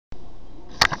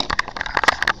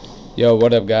Yo,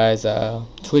 what up, guys?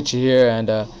 Twitch here,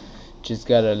 and just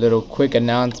got a little quick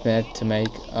announcement to make.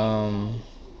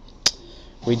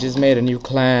 We just made a new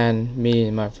clan, me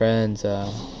and my friends,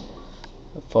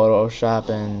 Photoshop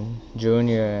and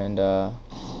Junior and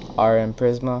RM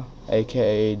Prisma,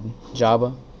 aka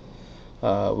Jabba.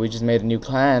 We just made a new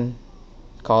clan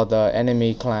called the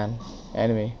Enemy Clan,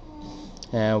 Enemy,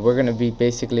 and we're gonna be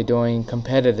basically doing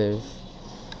competitive.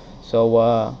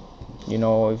 So,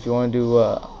 if you want to do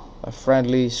a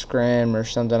friendly scrim or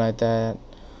something like that,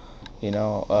 you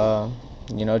know, uh,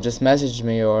 just message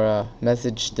me or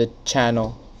message the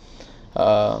channel.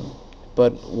 Uh,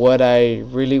 but what I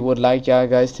really would like y'all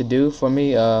guys to do for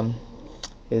me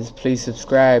is please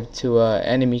subscribe to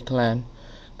Enemy Clan,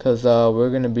 cause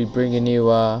we're gonna be bringing you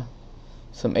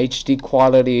some HD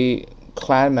quality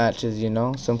clan matches,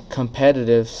 some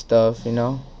competitive stuff,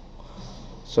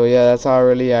 So yeah, that's all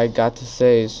really I got to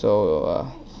say.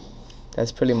 So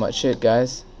that's pretty much it,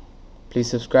 guys. Please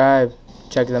subscribe,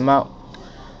 check them out.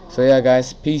 So yeah,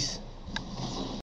 guys, peace.